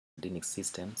Linux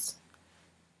systems.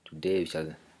 Today we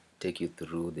shall take you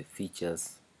through the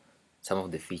features, some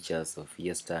of the features of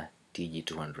Yeastar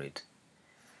TG200.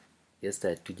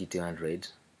 Yeastar TG200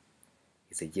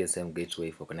 is a GSM gateway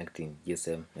for connecting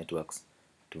GSM networks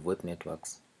to VoIP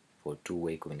networks for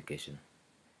two-way communication.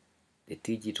 The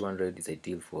TG200 is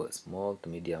ideal for small to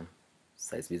medium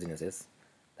sized businesses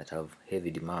that have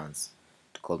heavy demands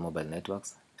to call mobile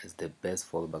networks as the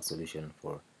best fallback solution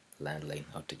for landline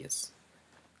outages.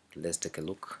 Let's take a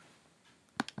look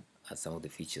at some of the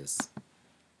features.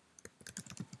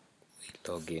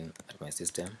 We log in at my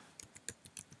system.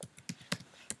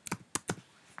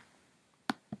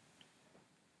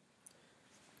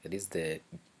 This is the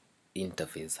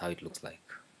interface, how it looks like.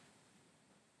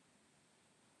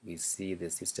 We see the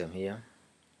system here,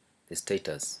 the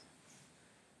status.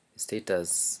 The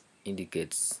status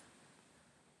indicates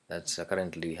that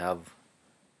currently we have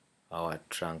our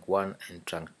trunk 1 and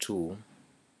trunk 2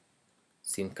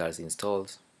 SIM cards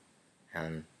installed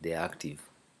and they are active,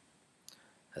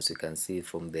 as you can see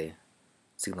from the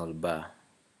signal bar.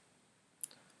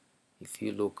 If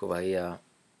you look over here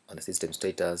on the system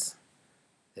status,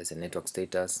 there's a network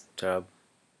status tab,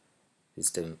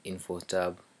 system info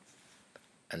tab,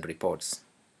 and reports.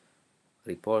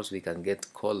 Reports, we can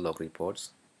get call log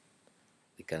reports,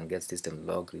 we can get system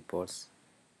log reports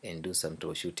and do some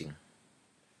troubleshooting.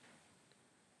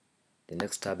 The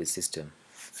next tab is system.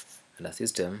 Under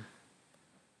system,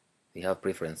 we have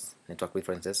network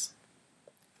preferences,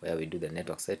 where we do the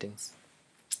network settings,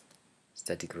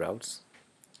 static routes.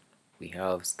 We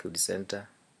have security center,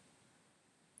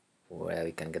 where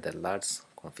we can get alerts,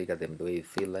 configure them the way we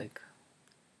feel like,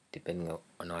 depending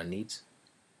on our needs.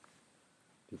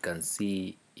 You can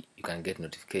see, you can get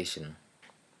notification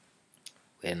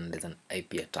when there's an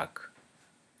IP attack,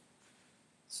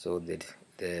 so that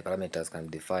the parameters can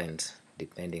be defined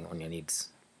depending on your needs.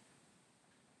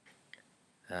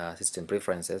 System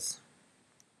preferences,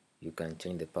 you can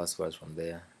change the passwords from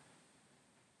there,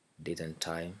 date and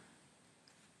time,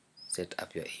 set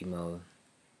up your email,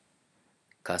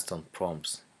 custom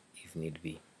prompts if need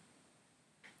be.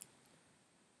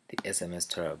 The SMS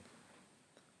tab.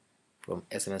 From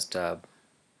SMS tab,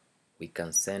 we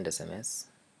can send SMS,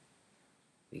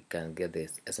 we can get the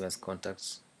SMS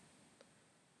contacts,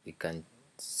 we can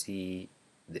see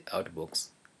the outbox,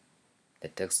 the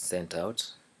text sent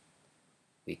out,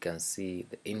 we can see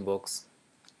the inbox,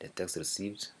 the text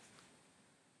received,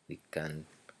 we can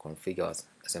configure our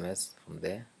SMS from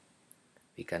there,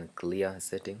 we can clear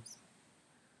settings,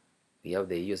 we have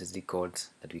the USSD codes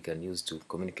that we can use to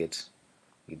communicate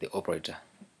with the operator.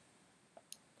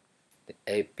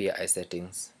 The API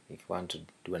settings, if you want to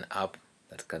do an app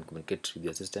that can communicate with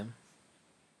your system,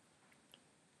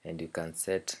 and you can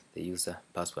set the user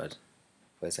password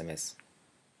for SMS.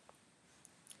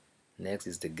 Next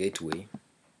is the gateway,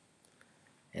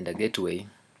 and the gateway,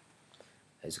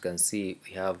 as you can see,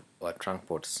 we have our trunk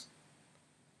ports.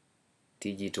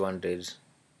 TG200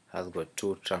 has got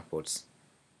two trunk ports,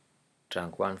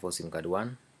 trunk 1 for SIM card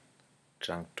 1,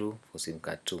 trunk 2 for SIM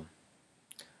card 2.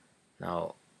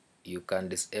 Now you can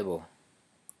disable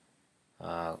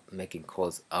making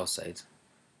calls outside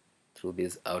through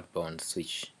this outbound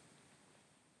switch.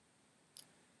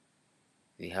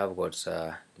 We have got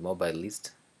the mobile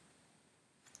list,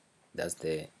 that's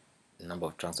the number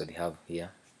of trunks that we have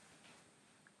here,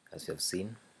 as you have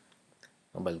seen.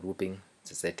 Mobile grouping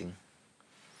is a setting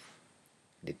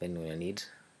depending on your need.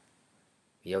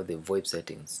 We have the VoIP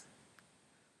settings.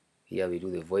 Here we do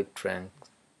the VoIP trunk.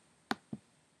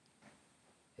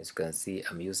 As you can see,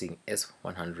 I'm using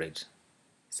S100.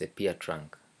 It's a peer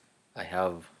trunk. I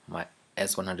have my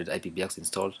S100 IPBX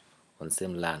installed on the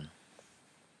same LAN.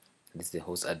 This is the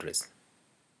host address.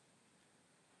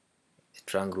 The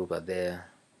trunk group are there,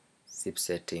 SIP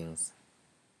settings,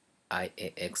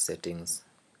 IAX settings,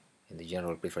 and the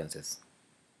general preferences.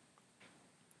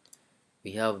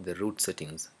 We have the route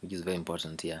settings, which is very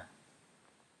important here.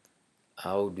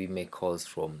 How do we make calls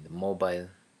from the mobile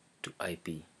to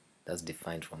IP? That's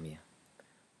defined from here.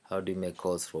 How do we make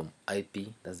calls from IP?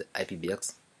 That's the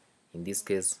IPBX. In this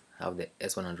case, I have the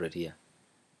S100 here,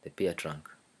 the peer trunk.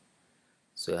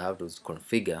 So I have to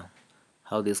configure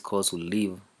how these calls will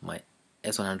leave my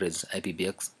S100's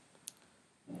IPBX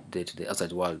to the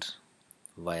outside world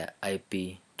via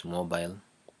IP to mobile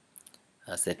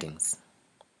settings.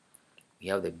 We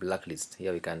have the blacklist.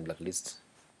 Here we can blacklist.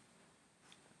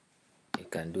 You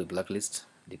can do a blacklist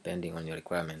depending on your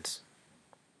requirements.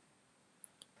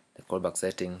 The callback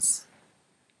settings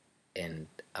and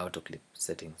autoclip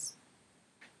settings.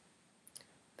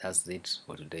 That's it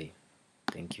for today.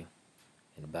 Thank you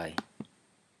and bye.